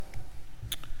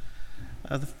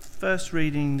The first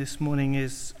reading this morning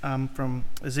is from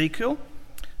Ezekiel.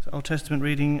 It's an Old Testament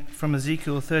reading from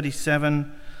Ezekiel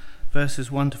 37,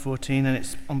 verses 1 to 14, and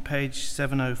it's on page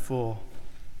 704,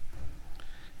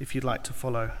 if you'd like to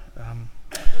follow.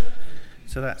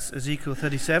 So that's Ezekiel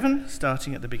 37,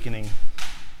 starting at the beginning.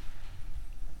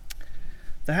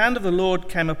 The hand of the Lord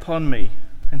came upon me,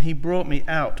 and he brought me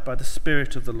out by the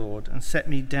Spirit of the Lord and set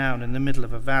me down in the middle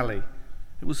of a valley.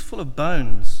 It was full of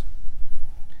bones.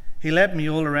 He led me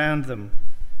all around them.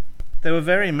 There were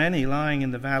very many lying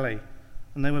in the valley,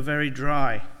 and they were very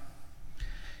dry.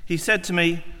 He said to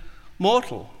me,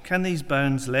 "Mortal, can these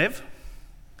bones live?"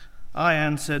 I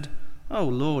answered, "O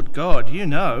Lord God, you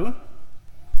know."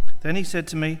 Then he said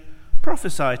to me,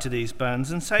 "Prophesy to these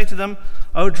bones and say to them,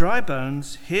 O dry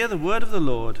bones, hear the word of the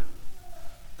Lord.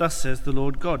 Thus says the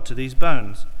Lord God to these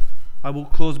bones, I will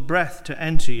cause breath to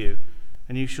enter you,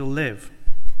 and you shall live.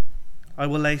 I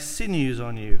will lay sinews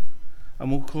on you, and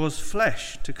will cause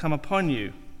flesh to come upon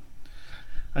you,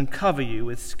 and cover you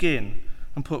with skin,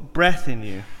 and put breath in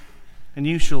you, and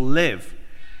you shall live,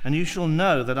 and you shall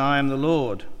know that I am the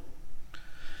Lord."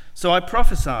 So I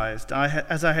prophesied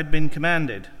as I had been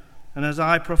commanded, and as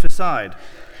I prophesied,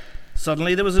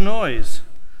 suddenly there was a noise,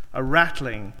 a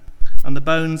rattling, and the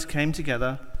bones came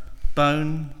together,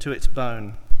 bone to its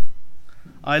bone.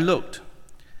 I looked,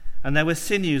 and there were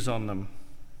sinews on them,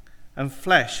 and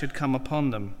flesh had come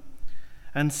upon them,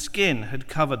 and skin had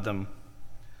covered them,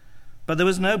 but there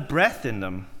was no breath in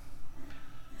them.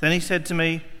 Then he said to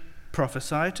me,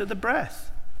 "Prophesy to the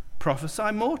breath,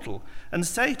 prophesy mortal, and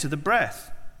say to the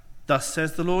breath, Thus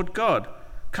says the Lord God,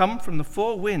 come from the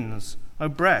four winds, O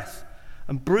breath,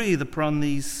 and breathe upon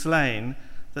these slain,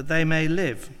 that they may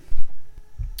live."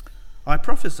 I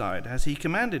prophesied as he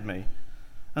commanded me,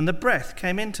 and the breath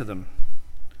came into them,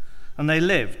 and they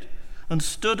lived, and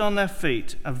stood on their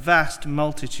feet, a vast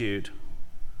multitude.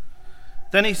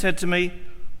 Then he said to me,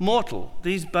 "Mortal,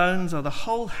 these bones are the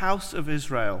whole house of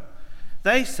Israel.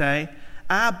 They say,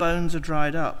 Our bones are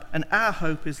dried up, and our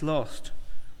hope is lost.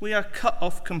 We are cut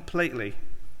off completely.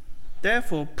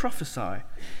 Therefore prophesy,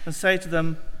 and say to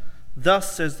them,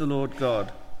 Thus says the Lord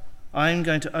God, I am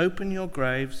going to open your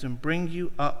graves and bring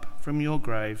you up from your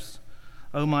graves,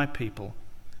 O my people,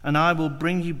 and I will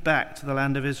bring you back to the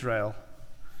land of Israel.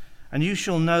 And you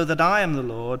shall know that I am the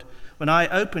Lord when I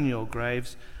open your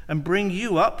graves and bring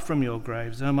you up from your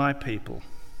graves, O my people.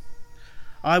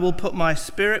 I will put my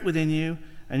spirit within you,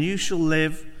 and you shall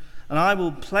live, and I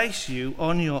will place you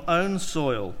on your own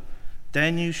soil.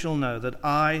 Then you shall know that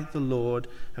I, the Lord,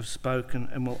 have spoken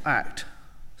and will act,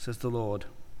 says the Lord."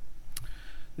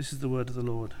 This is the word of the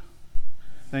Lord.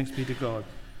 Thanks be to God.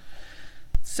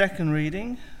 Second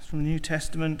reading is from the New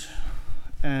Testament,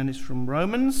 and is from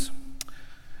Romans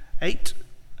 8,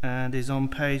 and is on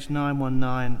page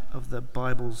 919 of the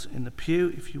Bibles in the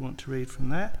pew, if you want to read from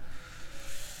there.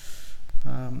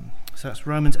 So that's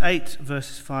Romans 8,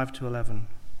 verses 5 to 11.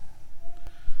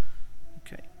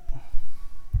 Okay.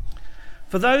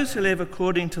 "For those who live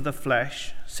according to the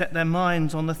flesh set their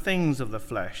minds on the things of the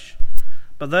flesh,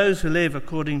 but those who live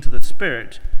according to the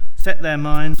Spirit set their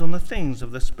minds on the things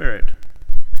of the Spirit.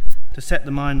 To set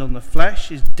the mind on the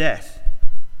flesh is death,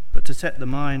 but to set the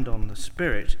mind on the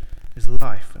Spirit is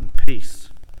life and peace.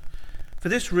 For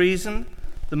this reason,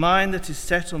 the mind that is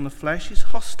set on the flesh is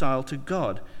hostile to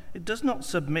God. It does not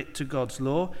submit to God's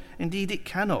law. Indeed, it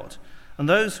cannot. And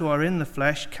those who are in the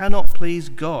flesh cannot please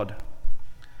God.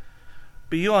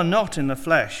 But you are not in the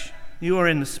flesh. You are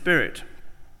in the Spirit,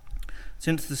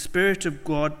 since the Spirit of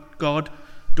God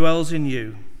dwells in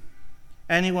you.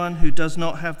 Anyone who does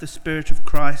not have the Spirit of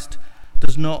Christ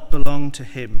does not belong to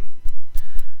him.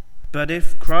 But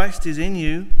if Christ is in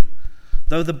you,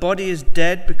 though the body is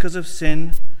dead because of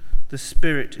sin, the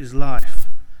Spirit is life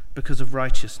because of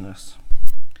righteousness.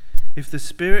 If the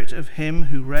Spirit of him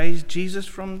who raised Jesus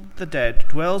from the dead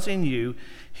dwells in you,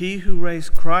 he who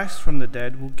raised Christ from the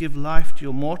dead will give life to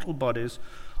your mortal bodies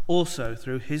also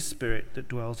through his Spirit that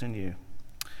dwells in you."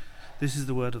 This is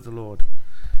the word of the Lord.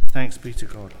 Thanks be to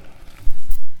God.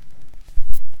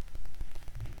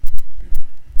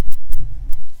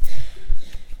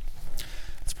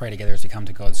 Let's pray together as we come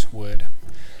to God's word.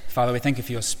 Father, we thank you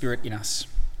for your Spirit in us.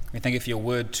 We thank you for your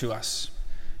word to us.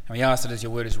 And we ask that as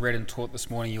your word is read and taught this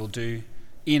morning, you'll do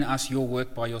in us your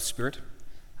work by your Spirit,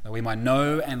 that we might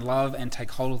know and love and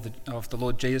take hold of the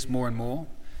Lord Jesus more and more,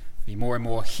 be more and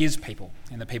more his people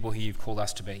and the people who you've called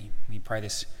us to be. We pray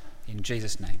this in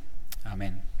Jesus' name.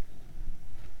 Amen.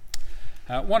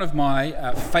 One of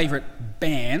my favourite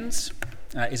bands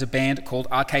is a band called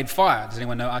Arcade Fire. Does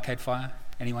anyone know Arcade Fire?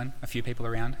 Anyone? A few people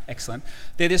around? Excellent.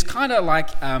 They're this kind of like,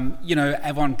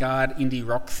 avant-garde indie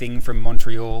rock thing from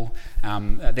Montreal.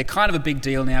 They're kind of a big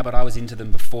deal now, but I was into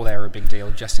them before they were a big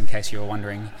deal, just in case you were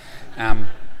wondering.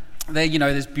 They're,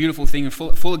 this beautiful thing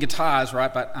full of guitars,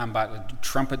 right? But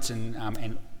trumpets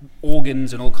and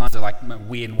organs and all kinds of like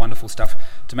weird, wonderful stuff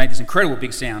to make this incredible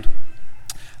big sound.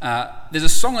 There's a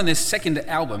song on their second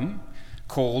album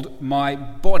called "My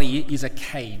Body is a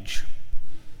Cage."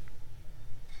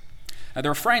 The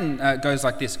refrain goes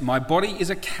like this: "My body is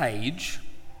a cage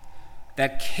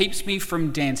that keeps me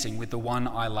from dancing with the one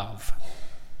I love."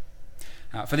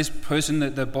 For this person,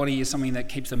 the body is something that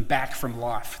keeps them back from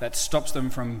life, that stops them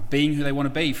from being who they want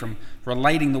to be, from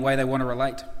relating the way they want to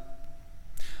relate.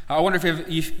 I wonder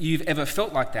if you've ever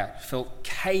felt like that, felt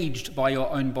caged by your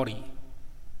own body.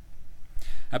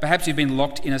 Perhaps you've been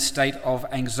locked in a state of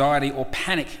anxiety or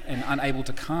panic and unable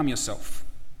to calm yourself.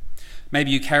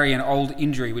 Maybe you carry an old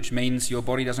injury, which means your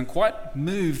body doesn't quite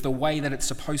move the way that it's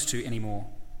supposed to anymore.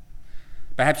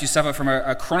 Perhaps you suffer from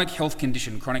a chronic health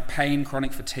condition, chronic pain,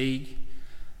 chronic fatigue,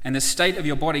 and the state of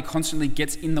your body constantly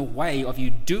gets in the way of you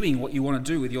doing what you want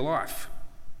to do with your life.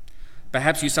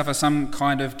 Perhaps you suffer some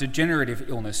kind of degenerative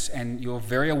illness and you're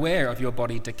very aware of your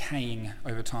body decaying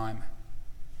over time.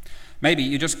 Maybe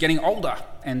you're just getting older,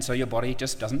 and so your body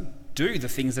just doesn't do the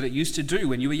things that it used to do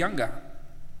when you were younger.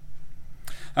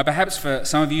 Perhaps for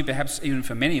some of you, perhaps even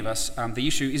for many of us, the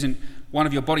issue isn't one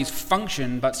of your body's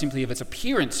function, but simply of its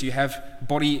appearance. You have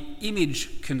body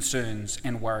image concerns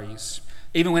and worries.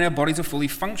 Even when our bodies are fully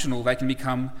functional, they can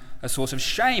become a source of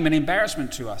shame and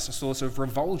embarrassment to us, a source of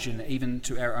revulsion even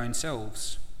to our own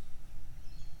selves.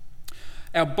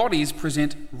 Our bodies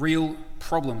present real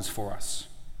problems for us.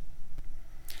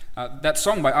 That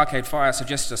song by Arcade Fire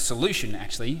suggests a solution,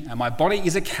 actually. My body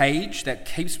is a cage that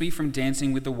keeps me from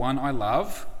dancing with the one I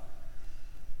love,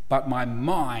 but my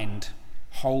mind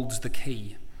holds the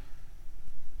key.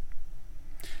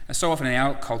 So often in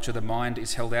our culture, the mind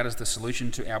is held out as the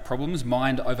solution to our problems.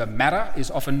 Mind over matter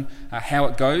is often how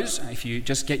it goes. If you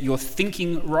just get your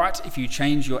thinking right, if you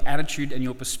change your attitude and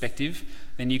your perspective,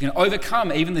 then you can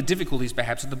overcome even the difficulties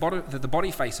perhaps that the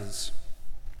body faces.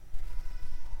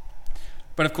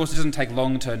 But of course, it doesn't take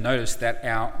long to notice that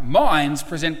our minds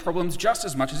present problems just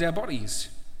as much as our bodies.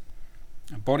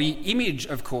 Body image,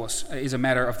 of course, is a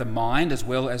matter of the mind as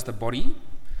well as the body.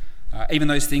 Even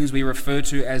those things we refer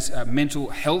to as mental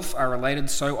health are related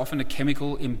so often to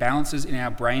chemical imbalances in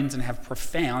our brains and have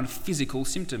profound physical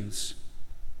symptoms.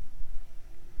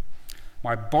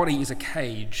 My body is a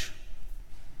cage.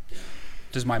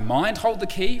 Does my mind hold the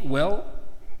key? Well,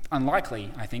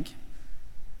 unlikely, I think.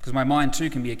 Because my mind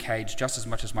too can be a cage just as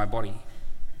much as my body.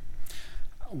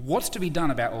 What's to be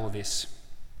done about all of this?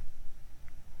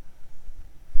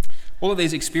 All of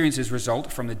these experiences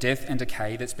result from the death and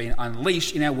decay that's been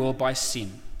unleashed in our world by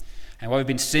sin. And what we've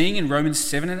been seeing in Romans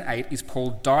 7 and 8 is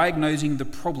Paul diagnosing the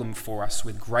problem for us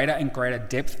with greater and greater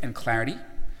depth and clarity,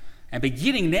 and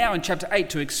beginning now in chapter 8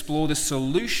 to explore the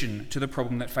solution to the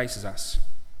problem that faces us.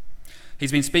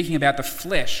 He's been speaking about the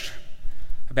flesh,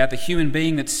 about the human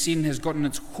being that sin has gotten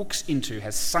its hooks into,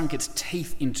 has sunk its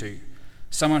teeth into,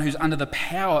 someone who's under the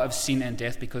power of sin and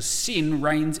death because sin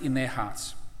reigns in their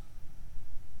hearts.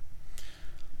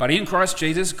 But in Christ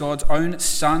Jesus, God's own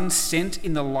Son, sent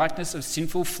in the likeness of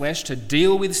sinful flesh to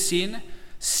deal with sin,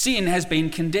 sin has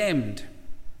been condemned,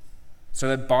 so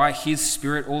that by his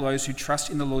Spirit all those who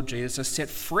trust in the Lord Jesus are set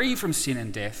free from sin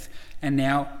and death and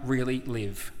now really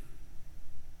live.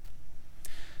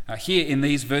 Here in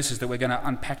these verses that we're going to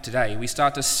unpack today, we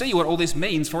start to see what all this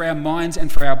means for our minds and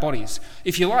for our bodies.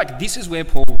 If you like, this is where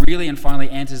Paul really and finally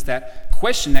answers that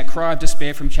question, that cry of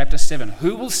despair from chapter 7.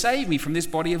 Who will save me from this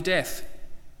body of death?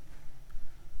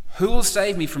 Who will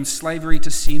save me from slavery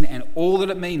to sin and all that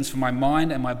it means for my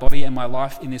mind and my body and my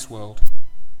life in this world?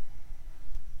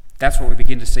 That's what we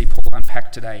begin to see Paul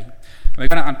unpack today. And we're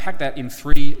going to unpack that in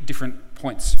 3 different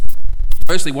points.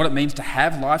 Firstly, what it means to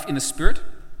have life in the Spirit.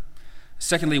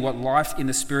 Secondly, what life in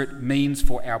the Spirit means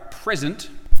for our present.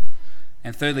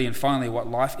 And thirdly and finally, what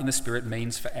life in the Spirit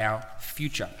means for our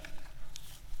future.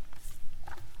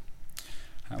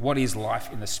 What is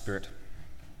life in the Spirit?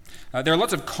 There are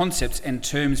lots of concepts and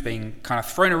terms being kind of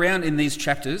thrown around in these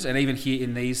chapters and even here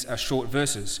in these short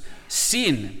verses.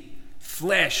 Sin,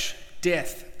 flesh,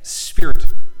 death, spirit,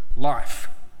 life.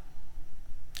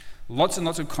 Lots and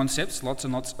lots of concepts, lots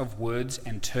and lots of words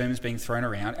and terms being thrown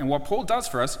around. And what Paul does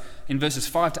for us in verses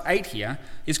 5 to 8 here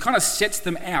is kind of sets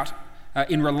them out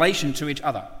in relation to each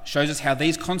other, shows us how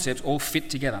these concepts all fit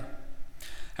together.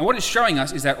 And what it's showing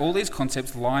us is that all these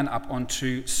concepts line up on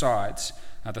 2 sides,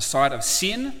 the side of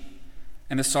sin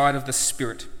and the side of the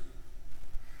Spirit.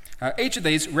 Each of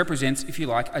these represents, if you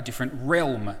like, a different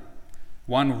realm.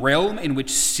 One realm in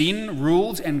which sin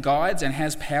rules and guides and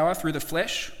has power through the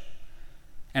flesh,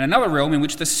 and another realm in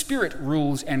which the Spirit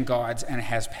rules and guides and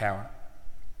has power.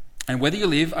 And whether you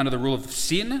live under the rule of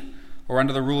sin or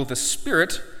under the rule of the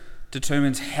Spirit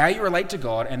determines how you relate to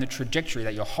God and the trajectory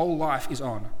that your whole life is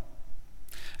on.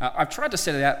 I've tried to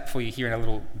set it out for you here in a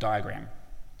little diagram.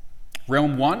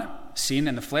 Realm 1, sin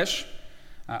and the flesh,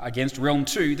 against realm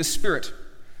 2, the Spirit.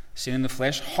 Sin and the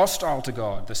flesh, hostile to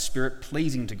God, the Spirit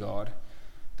pleasing to God.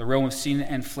 The realm of sin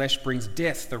and flesh brings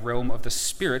death, the realm of the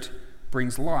Spirit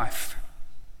brings life.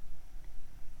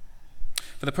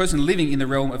 For the person living in the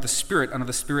realm of the Spirit, under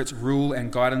the Spirit's rule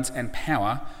and guidance and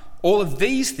power, all of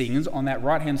these things on that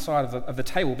right-hand side of the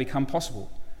table become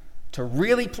possible. To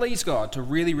really please God, to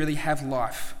really, really have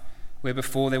life, where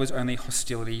before there was only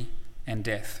hostility and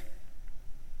death.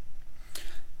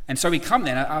 And so we come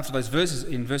then, after those verses,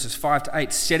 in verses 5 to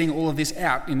 8, setting all of this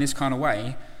out in this kind of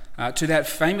way, to that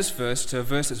famous verse, to a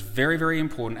verse that's very, very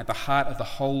important at the heart of the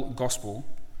whole gospel.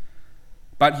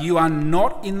 But you are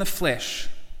not in the flesh,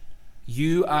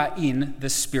 you are in the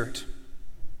Spirit.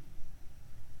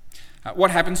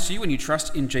 What happens to you when you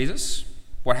trust in Jesus?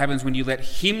 What happens when you let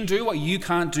him do what you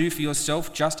can't do for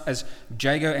yourself, just as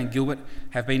Jago and Gilbert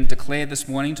have been declared this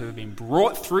morning to have been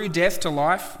brought through death to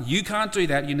life? You can't do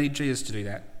that, you need Jesus to do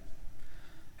that.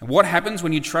 And what happens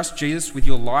when you trust Jesus with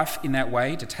your life in that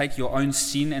way, to take your own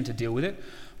sin and to deal with it?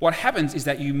 What happens is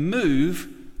that you move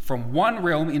from one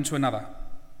realm into another.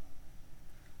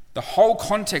 The whole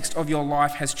context of your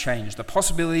life has changed. The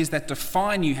possibilities that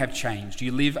define you have changed.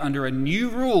 You live under a new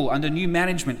rule, under new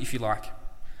management, if you like.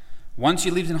 Once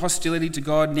you lived in hostility to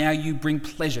God, now you bring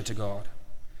pleasure to God.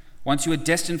 Once you were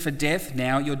destined for death,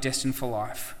 now you're destined for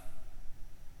life.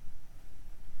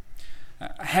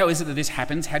 How is it that this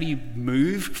happens? How do you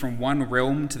move from one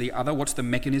realm to the other? What's the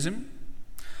mechanism?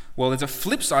 Well, there's a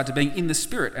flip side to being in the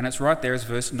Spirit, and it's right there as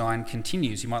verse 9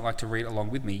 continues. You might like to read along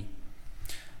with me.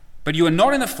 But you are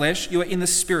not in the flesh, you are in the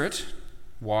Spirit.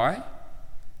 Why?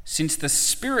 Since the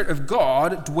Spirit of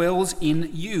God dwells in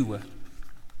you.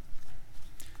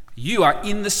 You are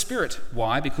in the Spirit.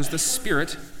 Why? Because the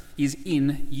Spirit is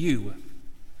in you.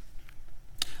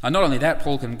 Not only that,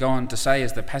 Paul can go on to say,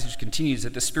 as the passage continues,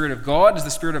 that the Spirit of God is the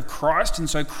Spirit of Christ, and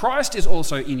so Christ is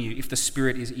also in you if the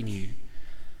Spirit is in you.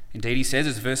 Indeed, he says,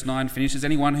 as verse 9 finishes,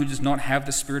 anyone who does not have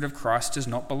the Spirit of Christ does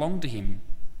not belong to him.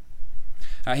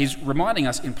 He's reminding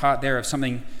us in part there of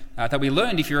something that we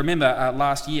learned, if you remember,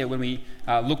 last year when we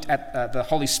looked at the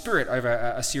Holy Spirit over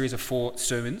a series of 4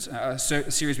 sermons, a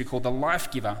series we called The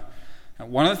Life Giver.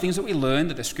 One of the things that we learned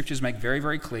that the Scriptures make very,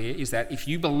 very clear is that if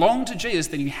you belong to Jesus,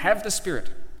 then you have the Spirit.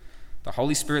 The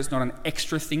Holy Spirit's not an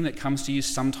extra thing that comes to you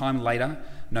sometime later.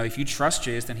 No, if you trust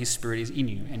Jesus, then his Spirit is in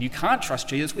you. And you can't trust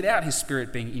Jesus without his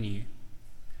Spirit being in you.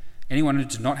 Anyone who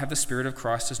does not have the Spirit of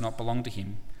Christ does not belong to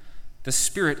him. The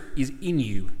Spirit is in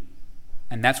you.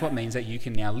 And that's what means that you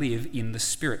can now live in the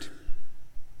Spirit.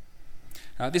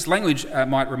 This language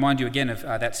might remind you again of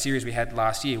that series we had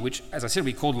last year, which, as I said,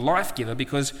 we called Life Giver,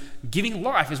 because giving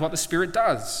life is what the Spirit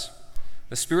does.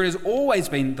 The Spirit has always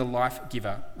been the life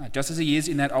giver, just as he is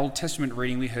in that Old Testament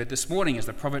reading we heard this morning, as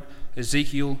the prophet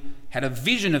Ezekiel had a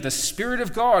vision of the Spirit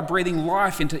of God breathing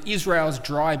life into Israel's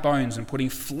dry bones and putting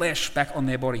flesh back on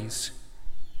their bodies.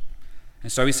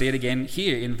 And so we see it again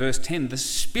here in verse 10. The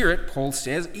Spirit, Paul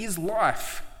says, is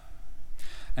life.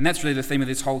 And that's really the theme of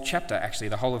this whole chapter, actually,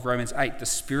 the whole of Romans 8. The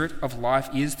Spirit of life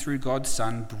is through God's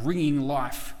Son, bringing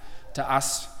life to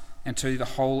us and to the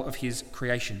whole of his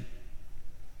creation.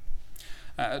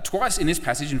 Twice in this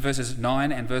passage, in verses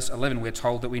 9 and verse 11, we're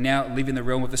told that we now live in the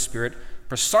realm of the Spirit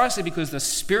precisely because the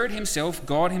Spirit himself,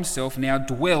 God himself, now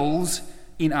dwells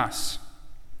in us.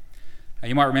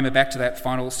 You might remember back to that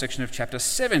final section of chapter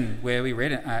 7, where we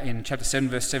read in chapter 7,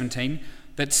 verse 17,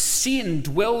 that sin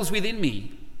dwells within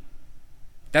me.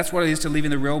 That's what it is to live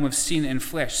in the realm of sin and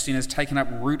flesh. Sin has taken up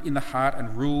root in the heart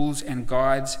and rules and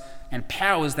guides and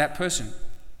powers that person.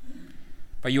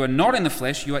 But you are not in the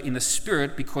flesh, you are in the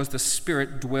Spirit, because the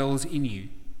Spirit dwells in you.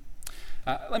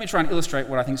 Let me try and illustrate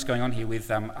what I think is going on here with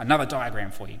another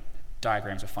diagram for you.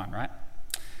 Diagrams are fun, right?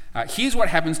 Here's what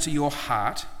happens to your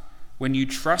heart when you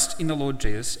trust in the Lord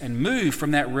Jesus and move from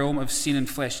that realm of sin and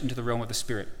flesh into the realm of the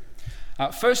Spirit.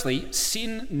 Firstly,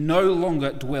 sin no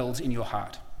longer dwells in your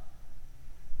heart.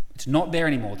 It's not there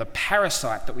anymore. The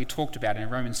parasite that we talked about in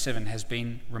Romans 7 has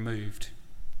been removed.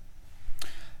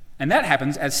 And that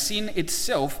happens as sin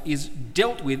itself is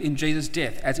dealt with in Jesus'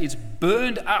 death, as it's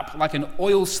burned up like an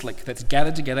oil slick that's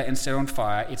gathered together and set on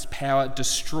fire, its power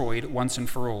destroyed once and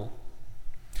for all.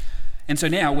 And so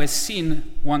now, where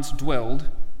sin once dwelled,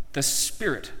 the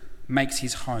Spirit makes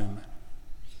his home.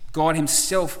 God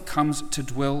himself comes to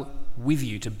dwell with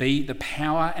you, to be the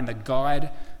power and the guide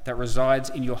that resides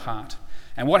in your heart.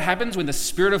 And what happens when the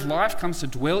Spirit of life comes to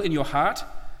dwell in your heart?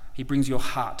 He brings your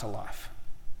heart to life.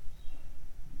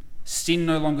 Sin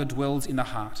no longer dwells in the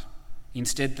heart.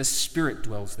 Instead, the Spirit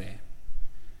dwells there.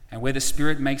 And where the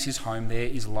Spirit makes his home, there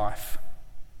is life.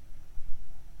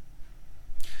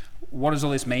 What does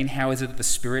all this mean? How is it that the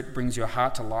Spirit brings your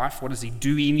heart to life? What does he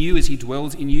do in you as he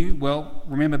dwells in you? Well,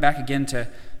 remember back again to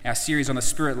our series on the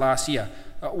Spirit last year.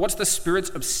 What's the Spirit's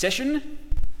obsession?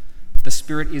 The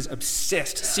Spirit is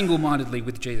obsessed single-mindedly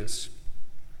with Jesus.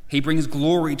 He brings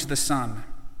glory to the Son.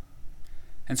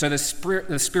 And so the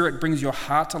Spirit brings your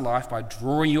heart to life by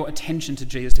drawing your attention to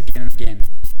Jesus again and again,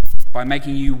 by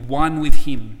making you one with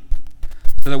him,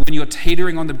 so that when you're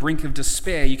teetering on the brink of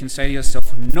despair, you can say to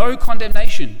yourself, no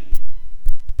condemnation.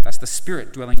 That's the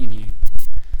Spirit dwelling in you.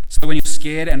 So that when you're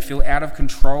scared and feel out of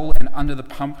control and under the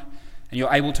pump, and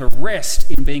you're able to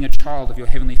rest in being a child of your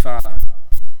Heavenly Father,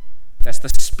 that's the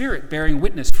Spirit bearing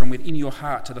witness from within your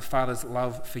heart to the Father's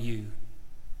love for you.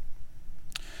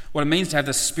 What it means to have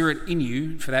the Spirit in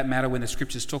you, for that matter, when the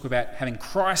Scriptures talk about having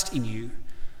Christ in you,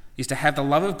 is to have the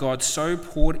love of God so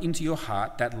poured into your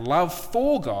heart that love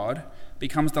for God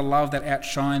becomes the love that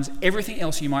outshines everything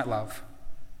else you might love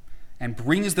and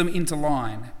brings them into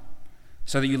line,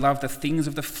 so that you love the things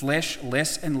of the flesh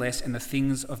less and less, and the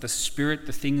things of the Spirit,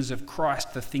 the things of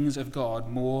Christ, the things of God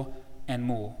more and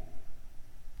more.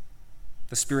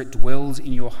 The Spirit dwells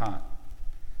in your heart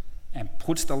and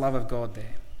puts the love of God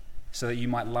there, so that you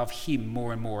might love him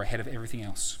more and more ahead of everything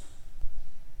else.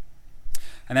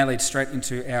 And that leads straight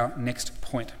into our next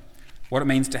point. What it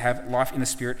means to have life in the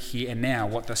Spirit here and now.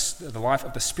 What the life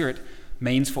of the Spirit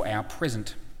means for our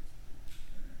present.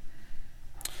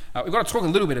 We've got to talk a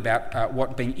little bit about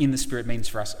what being in the Spirit means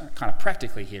for us kind of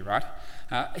practically here, right?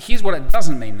 Here's what it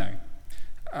doesn't mean,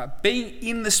 though. Being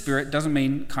in the Spirit doesn't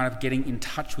mean kind of getting in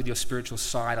touch with your spiritual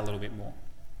side a little bit more.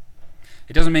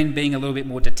 It doesn't mean being a little bit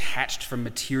more detached from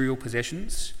material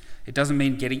possessions. It doesn't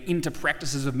mean getting into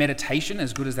practices of meditation,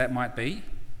 as good as that might be.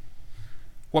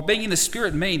 What being in the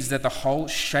Spirit means is that the whole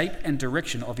shape and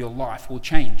direction of your life will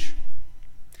change.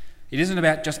 It isn't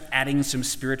about just adding some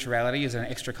spirituality as an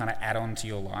extra kind of add-on to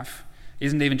your life. It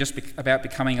isn't even just about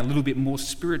becoming a little bit more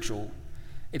spiritual.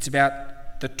 It's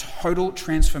about the total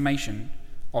transformation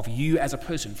of you as a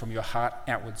person from your heart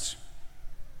outwards.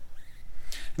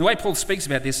 And the way Paul speaks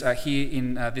about this here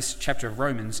in this chapter of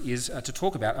Romans is to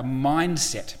talk about a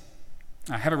mindset.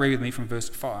 Have a read with me from verse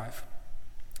 5.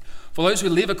 For those who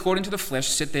live according to the flesh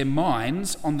set their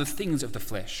minds on the things of the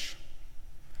flesh.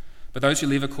 But those who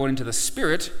live according to the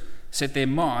Spirit set their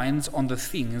minds on the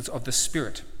things of the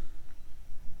Spirit.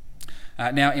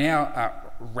 Now, in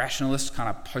our rationalist kind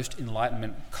of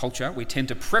post-Enlightenment culture, we tend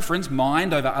to preference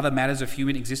mind over other matters of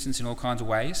human existence in all kinds of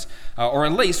ways, or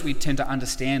at least we tend to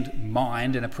understand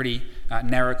mind in a pretty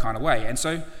narrow kind of way. And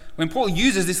so when Paul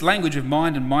uses this language of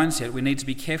mind and mindset, we need to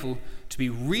be careful to be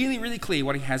really, really clear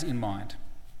what he has in mind.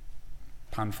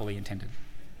 Pun fully intended.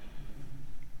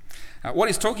 What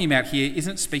he's talking about here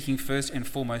isn't speaking first and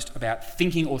foremost about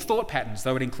thinking or thought patterns,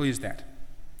 though it includes that.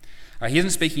 He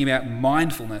isn't speaking about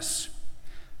mindfulness.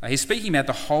 He's speaking about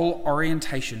the whole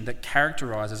orientation that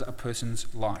characterises a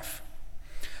person's life.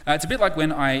 It's a bit like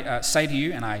when I say to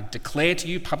you and I declare to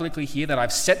you publicly here that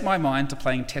I've set my mind to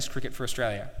playing Test cricket for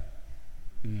Australia.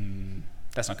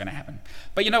 That's not going to happen.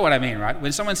 But you know what I mean, right?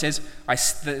 When someone says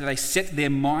they set their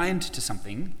mind to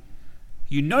something,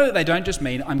 you know that they don't just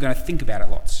mean I'm going to think about it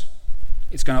lots.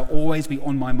 It's going to always be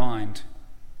on my mind.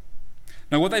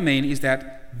 No, what they mean is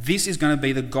that this is going to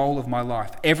be the goal of my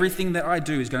life. Everything that I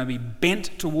do is going to be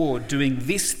bent toward doing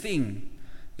this thing.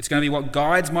 It's going to be what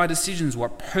guides my decisions,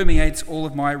 what permeates all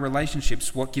of my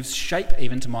relationships, what gives shape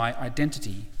even to my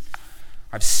identity.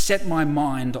 I've set my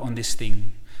mind on this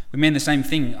thing. We mean the same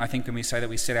thing, I think, when we say that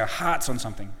we set our hearts on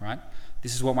something, right?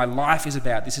 This is what my life is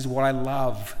about. This is what I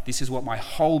love. This is what my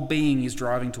whole being is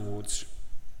driving towards.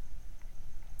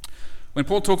 When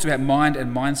Paul talks about mind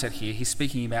and mindset here, he's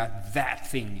speaking about that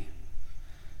thing.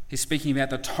 He's speaking about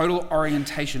the total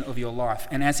orientation of your life.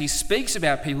 And as he speaks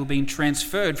about people being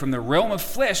transferred from the realm of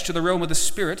flesh to the realm of the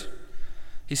Spirit,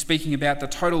 he's speaking about the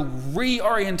total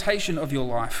reorientation of your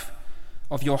life,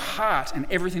 of your heart and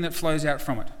everything that flows out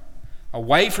from it,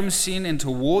 away from sin and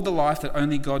toward the life that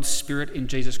only God's Spirit in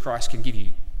Jesus Christ can give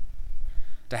you.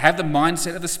 To have the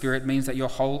mindset of the Spirit means that your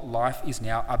whole life is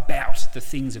now about the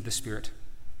things of the Spirit.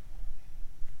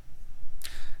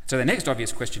 So the next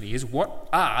obvious question is, what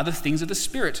are the things of the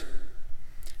Spirit?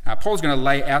 Paul's going to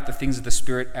lay out the things of the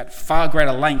Spirit at far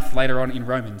greater length later on in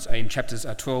Romans, in chapters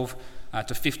 12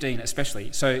 to 15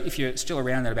 especially. So if you're still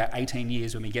around at about 18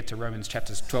 years when we get to Romans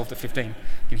chapters 12 to 15, you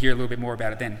can hear a little bit more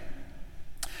about it then.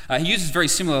 He uses very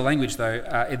similar language, though,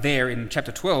 there in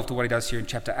chapter 12 to what he does here in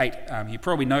chapter 8. You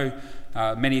probably know,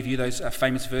 many of you, those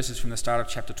famous verses from the start of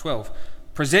chapter 12.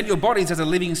 Present your bodies as a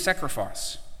living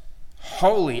sacrifice,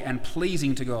 holy and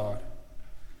pleasing to God,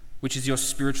 which is your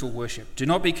spiritual worship. Do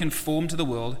not be conformed to the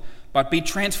world, but be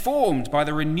transformed by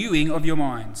the renewing of your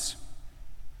minds.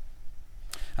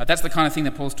 That's the kind of thing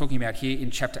that Paul's talking about here in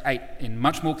chapter 8 in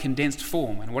much more condensed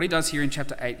form. And what he does here in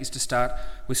chapter 8 is to start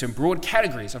with some broad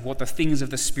categories of what the things of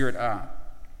the Spirit are.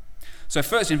 So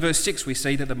first, in verse 6, we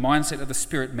see that the mindset of the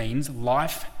Spirit means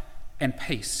life and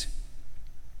peace.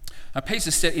 Peace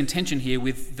is set in tension here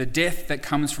with the death that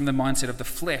comes from the mindset of the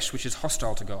flesh, which is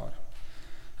hostile to God.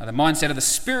 The mindset of the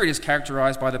Spirit is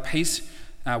characterized by the peace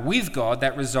with God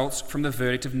that results from the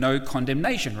verdict of no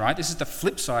condemnation, right? This is the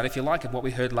flip side, if you like, of what we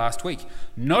heard last week.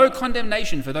 No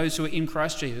condemnation for those who are in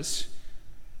Christ Jesus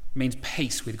means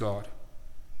peace with God.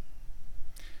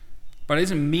 But it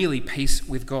isn't merely peace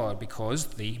with God, because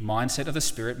the mindset of the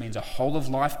Spirit means a whole of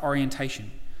life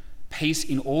orientation, peace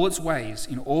in all its ways,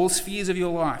 in all spheres of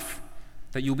your life,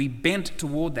 that you'll be bent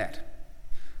toward that.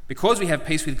 Because we have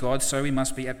peace with God, so we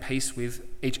must be at peace with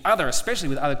each other, especially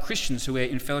with other Christians who we're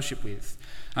in fellowship with.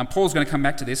 Paul's going to come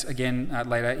back to this again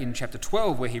later in chapter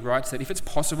 12, where he writes that if it's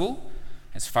possible,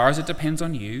 as far as it depends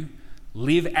on you,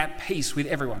 live at peace with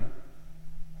everyone.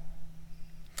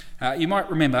 You might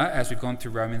remember, as we've gone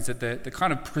through Romans, that the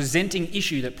kind of presenting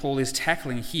issue that Paul is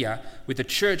tackling here with the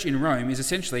church in Rome is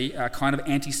essentially a kind of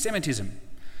anti-Semitism.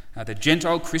 The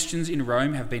Gentile Christians in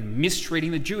Rome have been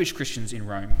mistreating the Jewish Christians in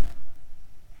Rome.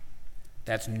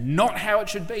 That's not how it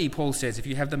should be, Paul says, if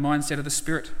you have the mindset of the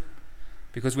Spirit.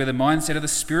 Because where the mindset of the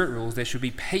Spirit rules, there should be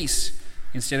peace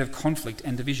instead of conflict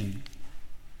and division.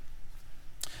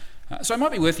 So it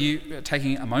might be worth you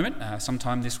taking a moment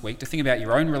sometime this week to think about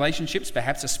your own relationships,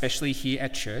 perhaps especially here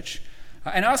at church,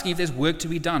 and asking if there's work to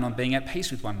be done on being at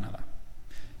peace with one another.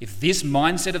 If this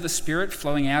mindset of the Spirit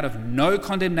flowing out of no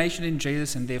condemnation in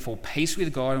Jesus and therefore peace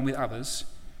with God and with others,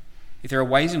 if there are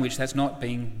ways in which that's not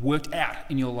being worked out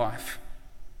in your life.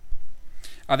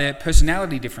 Are there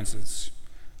personality differences,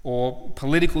 or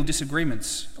political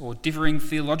disagreements, or differing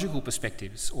theological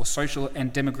perspectives, or social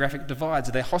and demographic divides?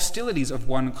 Are there hostilities of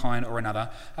one kind or another?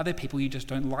 Are there people you just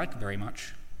don't like very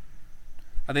much?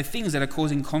 Are there things that are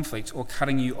causing conflict or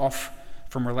cutting you off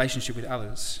from relationship with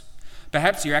others?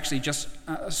 Perhaps you're actually just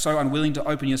so unwilling to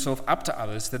open yourself up to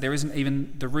others that there isn't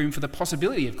even the room for the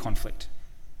possibility of conflict.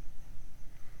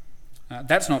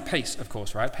 That's not peace, of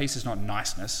course, right? Peace is not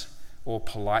niceness or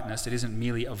politeness. It isn't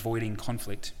merely avoiding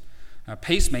conflict.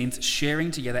 Peace means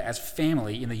sharing together as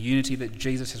family in the unity that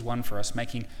Jesus has won for us,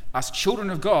 making us children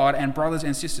of God and brothers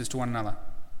and sisters to one another.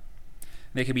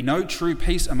 There can be no true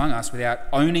peace among us without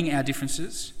owning our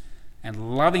differences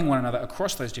and loving one another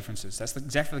across those differences. That's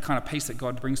exactly the kind of peace that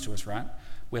God brings to us, right?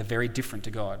 We're very different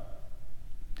to God.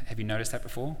 Have you noticed that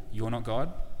before? You're not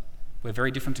God. We're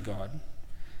very different to God.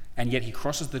 And yet he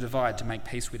crosses the divide to make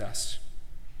peace with us.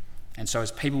 And so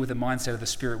as people with the mindset of the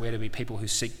Spirit, we're to be people who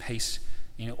seek peace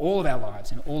in all of our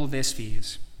lives, in all of their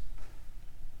spheres.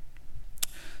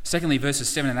 Secondly, verses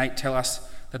 7 and 8 tell us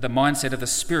that the mindset of the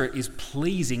Spirit is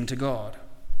pleasing to God.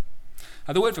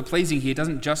 The word for pleasing here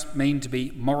doesn't just mean to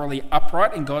be morally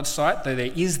upright in God's sight, though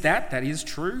there is that is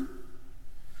true.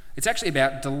 It's actually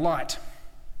about delight.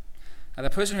 The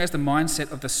person who has the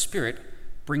mindset of the Spirit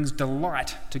brings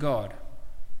delight to God.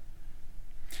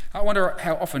 I wonder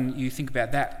how often you think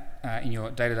about that in your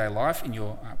day-to-day life, in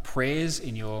your prayers,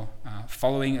 in your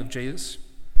following of Jesus.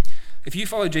 If you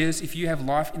follow Jesus, if you have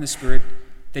life in the Spirit,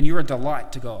 then you're a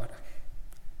delight to God.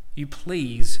 You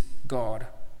please God.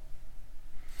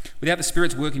 Without the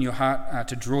Spirit's work in your heart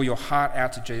to draw your heart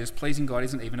out to Jesus, pleasing God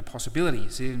isn't even a possibility.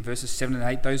 See in verses 7 and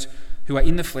 8, those who are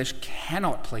in the flesh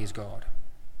cannot please God.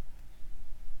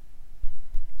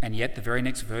 And yet the very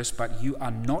next verse, but you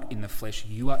are not in the flesh,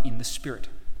 you are in the Spirit.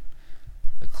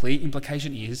 The clear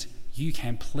implication is you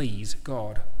can please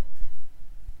God.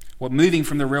 What moving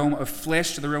from the realm of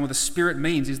flesh to the realm of the Spirit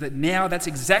means is that now that's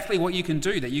exactly what you can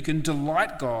do, that you can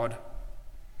delight God.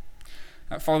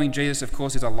 Following Jesus, of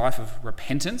course, is a life of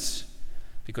repentance,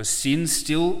 because sin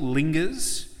still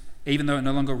lingers, even though it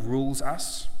no longer rules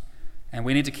us. And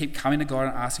we need to keep coming to God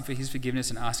and asking for his forgiveness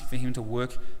and asking for him to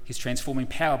work his transforming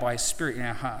power by his Spirit in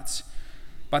our hearts.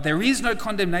 But there is no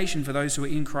condemnation for those who are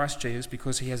in Christ Jesus,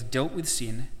 because he has dealt with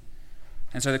sin.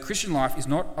 And so the Christian life is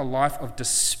not a life of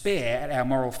despair at our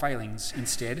moral failings.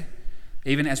 Instead,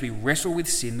 Even as we wrestle with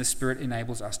sin, the Spirit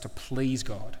enables us to please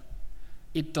God.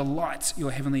 It delights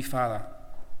your Heavenly Father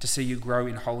to see you grow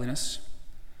in holiness,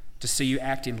 to see you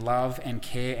act in love and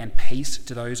care and peace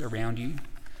to those around you,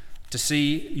 to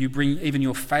see you bring even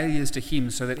your failures to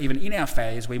Him so that even in our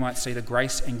failures we might see the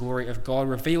grace and glory of God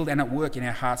revealed and at work in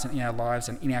our hearts and in our lives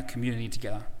and in our community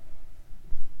together.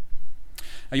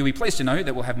 Now, you'll be pleased to know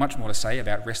that we'll have much more to say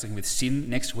about wrestling with sin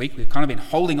next week. We've kind of been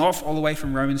holding off all the way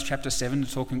from Romans chapter 7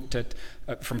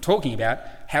 from talking about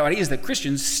how it is that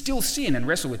Christians still sin and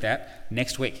wrestle with that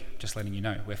next week. Just letting you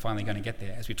know, we're finally going to get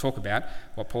there as we talk about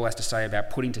what Paul has to say about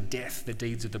putting to death the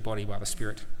deeds of the body by the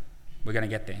Spirit. We're going to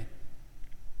get there.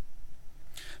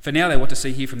 For now, though, what to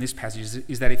see here from this passage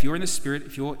is that if you're in the Spirit,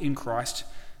 if you're in Christ,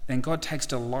 then God takes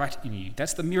delight in you.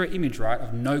 That's the mirror image, right,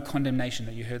 of no condemnation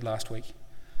that you heard last week.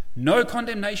 No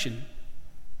condemnation,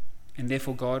 and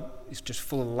therefore God is just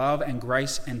full of love and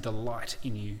grace and delight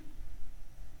in you.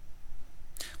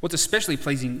 What's especially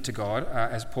pleasing to God,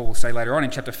 as Paul will say later on in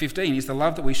chapter 15, is the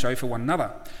love that we show for one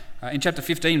another. In chapter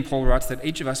 15, Paul writes that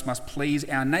each of us must please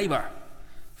our neighbour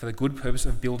for the good purpose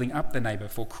of building up the neighbour,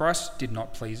 for Christ did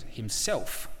not please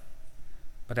himself,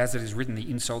 but as it is written, the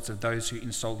insults of those who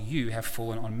insult you have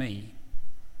fallen on me.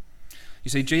 You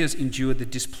see, Jesus endured the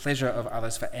displeasure of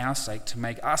others for our sake to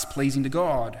make us pleasing to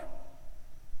God.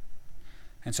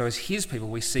 And so as his people,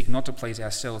 we seek not to please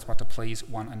ourselves, but to please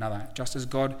one another, just as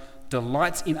God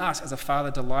delights in us as a father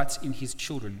delights in his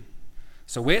children.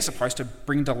 So we're supposed to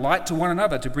bring delight to one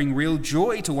another, to bring real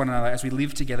joy to one another as we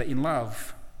live together in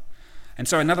love. And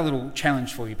so another little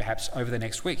challenge for you perhaps over the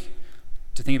next week,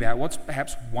 to think about what's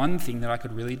perhaps one thing that I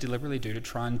could really deliberately do to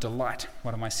try and delight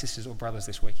one of my sisters or brothers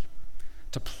this week,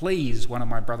 to please one of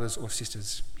my brothers or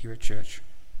sisters here at church.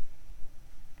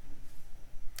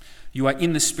 You are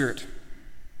in the Spirit.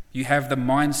 You have the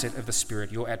mindset of the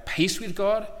Spirit. You're at peace with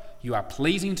God. You are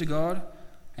pleasing to God.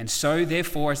 And so,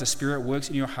 therefore, as the Spirit works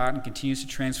in your heart and continues to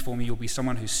transform you, you'll be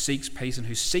someone who seeks peace and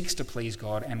who seeks to please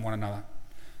God and one another.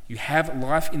 You have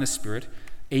life in the Spirit,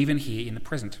 even here in the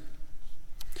present.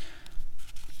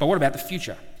 But what about the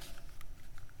future?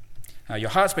 Your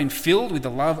heart's been filled with the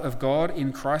love of God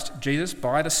in Christ Jesus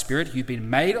by the Spirit. You've been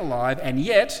made alive, and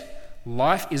yet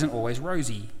life isn't always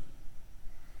rosy.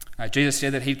 Jesus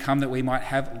said that he'd come that we might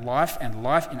have life and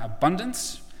life in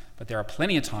abundance, but there are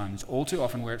plenty of times, all too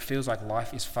often, where it feels like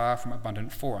life is far from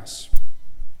abundant for us.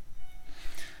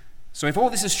 So if all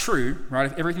this is true, right,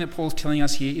 if everything that Paul's telling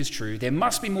us here is true, there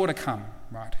must be more to come,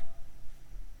 right?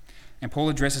 And Paul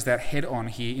addresses that head on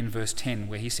here in verse 10,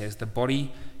 where he says, the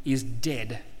body is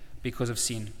dead because of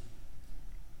sin.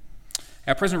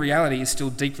 Our present reality is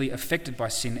still deeply affected by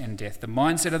sin and death. The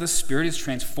mindset of the Spirit is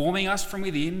transforming us from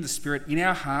within, the Spirit in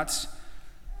our hearts,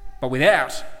 but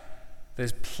without,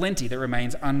 there's plenty that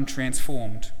remains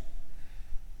untransformed.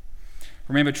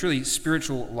 Remember, truly,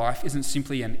 spiritual life isn't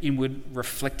simply an inward,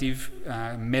 reflective,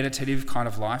 meditative kind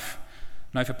of life.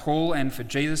 No, for Paul and for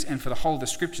Jesus and for the whole of the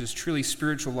Scriptures, truly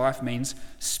spiritual life means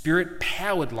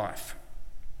Spirit-powered life.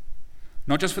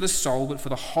 Not just for the soul, but for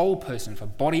the whole person, for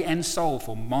body and soul,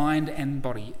 for mind and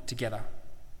body together.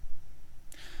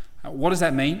 What does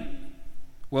that mean?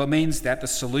 Well, it means that the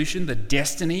solution, the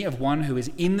destiny of one who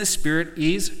is in the Spirit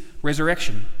is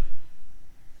resurrection.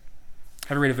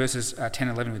 Have a read of verses 10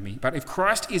 and 11 with me. But if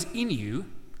Christ is in you,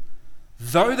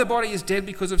 though the body is dead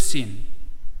because of sin,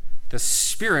 the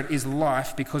Spirit is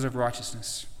life because of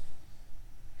righteousness.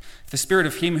 If the Spirit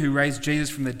of him who raised Jesus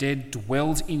from the dead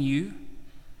dwells in you,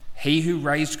 he who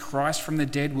raised Christ from the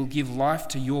dead will give life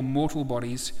to your mortal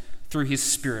bodies through his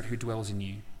Spirit who dwells in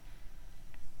you.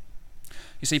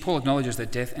 You see, Paul acknowledges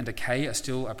that death and decay are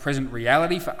still a present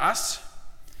reality for us,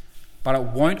 but it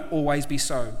won't always be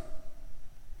so.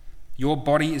 Your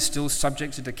body is still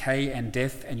subject to decay and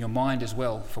death, and your mind as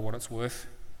well, for what it's worth.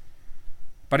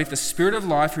 But if the Spirit of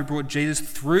life who brought Jesus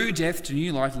through death to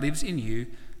new life lives in you,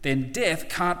 then death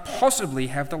can't possibly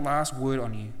have the last word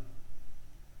on you.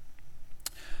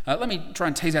 Let me try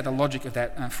and tease out the logic of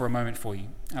that for a moment for you.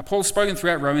 Paul's spoken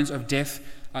throughout Romans of death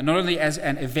not only as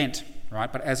an event,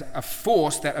 right, but as a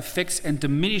force that affects and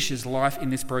diminishes life in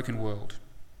this broken world.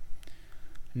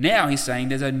 Now he's saying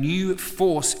there's a new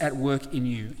force at work in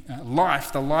you,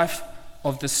 life, the life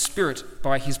of the Spirit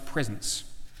by his presence.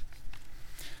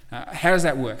 How does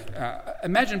that work?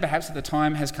 Imagine perhaps that the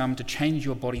time has come to change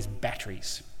your body's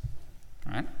batteries.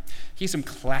 Right? Here's some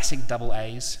classic double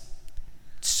A's.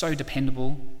 So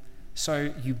dependable,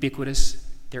 so ubiquitous,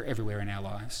 they're everywhere in our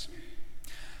lives.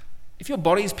 If your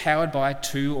body's powered by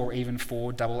 2 or even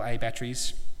 4 AA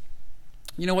batteries,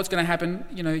 you know what's going to happen?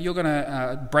 You're going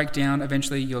to break down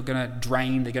eventually, you're going to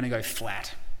drain, they're going to go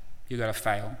flat. You're going to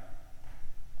fail.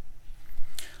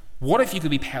 What if you could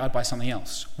be powered by something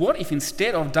else? What if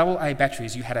instead of AA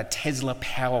batteries, you had a Tesla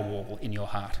Powerwall in your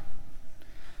heart?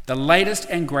 The latest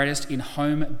and greatest in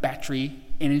home battery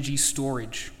energy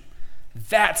storage.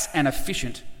 That's an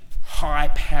efficient,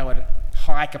 high-powered,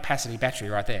 high-capacity battery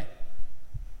right there.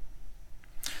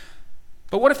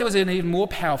 But what if there was an even more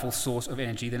powerful source of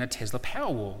energy than a Tesla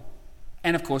Powerwall?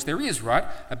 And of course there is, right?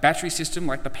 A battery system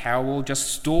like the Powerwall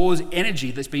just stores energy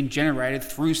that's been generated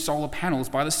through solar panels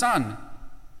by the sun.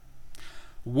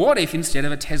 What if instead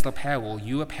of a Tesla Powerwall,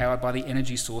 you were powered by the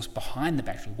energy source behind the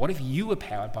battery? What if you were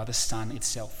powered by the sun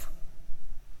itself?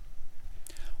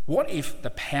 What if the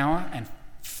power and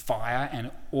fire and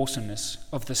awesomeness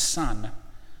of the sun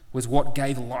was what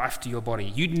gave life to your body?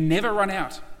 You'd never run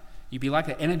out. You'd be like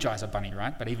the Energizer Bunny,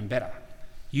 right? But even better.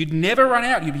 You'd never run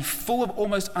out. You'd be full of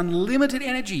almost unlimited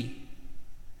energy.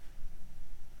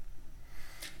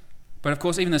 But of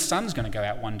course, even the sun's going to go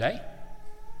out one day.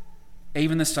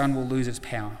 Even the sun will lose its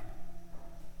power.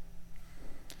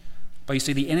 But you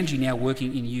see, the energy now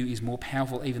working in you is more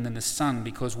powerful even than the sun,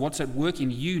 because what's at work in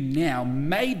you now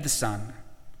made the sun.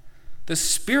 The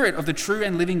Spirit of the true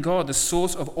and living God, the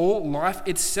source of all life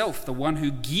itself, the one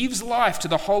who gives life to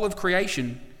the whole of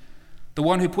creation, the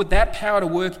one who put that power to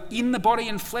work in the body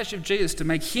and flesh of Jesus to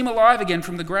make him alive again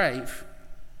from the grave.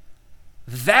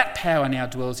 That power now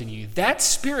dwells in you. That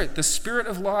Spirit, the Spirit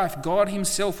of life, God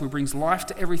himself, who brings life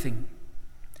to everything.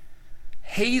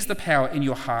 He's the power in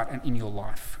your heart and in your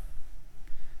life.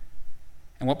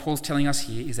 And what Paul's telling us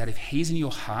here is that if he's in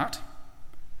your heart,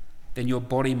 then your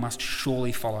body must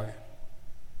surely follow.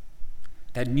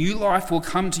 That new life will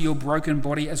come to your broken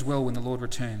body as well when the Lord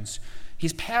returns.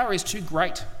 His power is too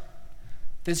great.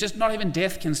 There's just not even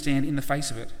death can stand in the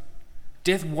face of it.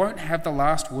 Death won't have the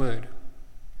last word.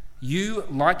 You,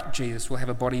 like Jesus, will have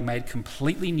a body made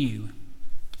completely new.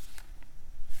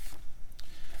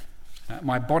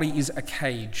 My body is a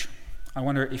cage. I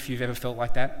wonder if you've ever felt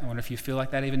like that. I wonder if you feel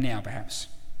like that even now, perhaps.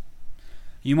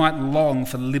 You might long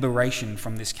for liberation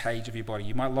from this cage of your body.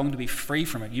 You might long to be free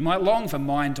from it. You might long for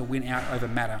mind to win out over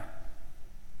matter.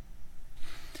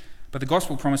 But the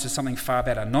gospel promises something far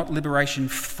better. Not liberation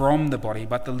from the body,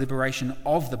 but the liberation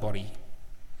of the body.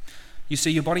 You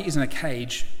see, your body isn't a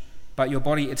cage, but your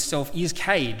body itself is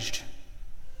caged.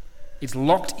 It's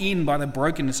locked in by the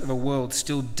brokenness of a world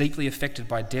still deeply affected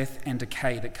by death and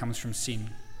decay that comes from sin.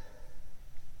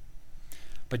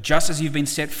 But just as you've been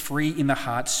set free in the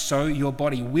heart, so your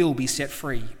body will be set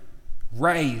free,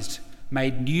 raised,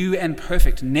 made new and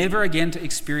perfect, never again to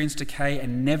experience decay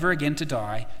and never again to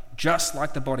die, just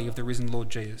like the body of the risen Lord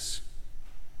Jesus.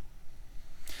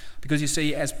 Because you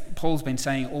see, as Paul's been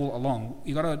saying all along,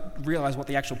 you've got to realize what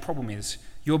the actual problem is.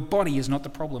 Your body is not the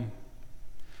problem.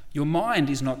 Your mind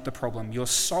is not the problem. Your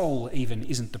soul even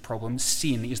isn't the problem.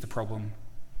 Sin is the problem.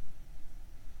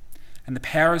 And the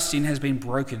power of sin has been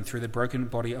broken through the broken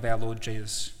body of our Lord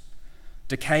Jesus.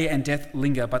 Decay and death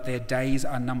linger, but their days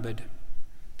are numbered.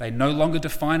 They no longer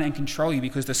define and control you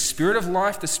because the Spirit of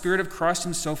life, the Spirit of Christ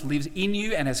himself, lives in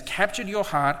you and has captured your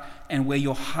heart, and where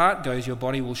your heart goes, your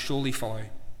body will surely follow.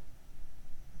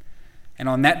 And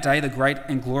on that day, the great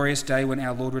and glorious day when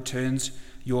our Lord returns,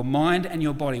 your mind and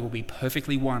your body will be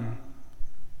perfectly one,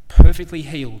 perfectly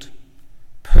healed,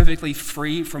 perfectly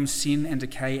free from sin and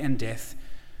decay and death,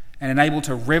 and enabled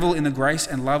to revel in the grace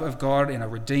and love of God in a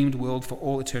redeemed world for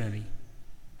all eternity.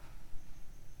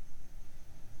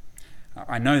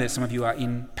 I know that some of you are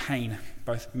in pain,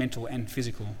 both mental and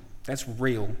physical. That's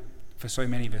real for so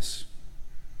many of us.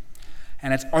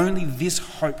 And it's only this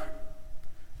hope,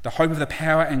 the hope of the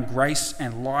power and grace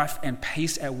and life and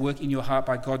peace at work in your heart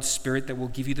by God's Spirit, that will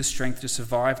give you the strength to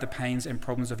survive the pains and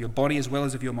problems of your body as well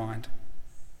as of your mind.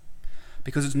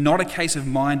 Because it's not a case of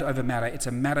mind over matter, it's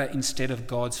a matter instead of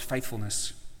God's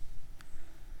faithfulness.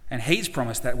 And he's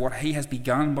promised that what he has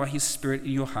begun by his Spirit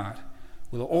in your heart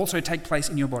will also take place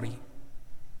in your body.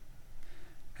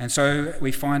 And so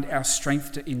we find our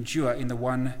strength to endure in the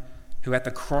one who at the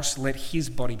cross let his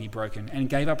body be broken and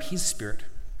gave up his Spirit,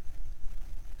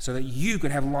 so that you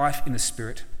could have life in the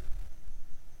Spirit,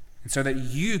 and so that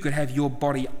you could have your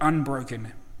body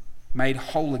unbroken, made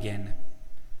whole again,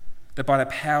 that by the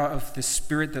power of the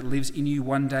Spirit that lives in you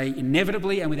one day,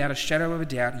 inevitably and without a shadow of a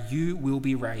doubt, you will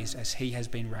be raised as he has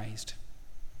been raised.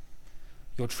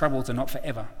 Your troubles are not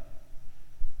forever.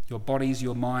 Your bodies,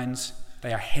 your minds,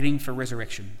 they are heading for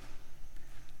resurrection.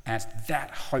 And it's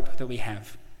that hope that we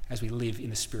have as we live in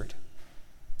the Spirit.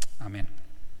 Amen.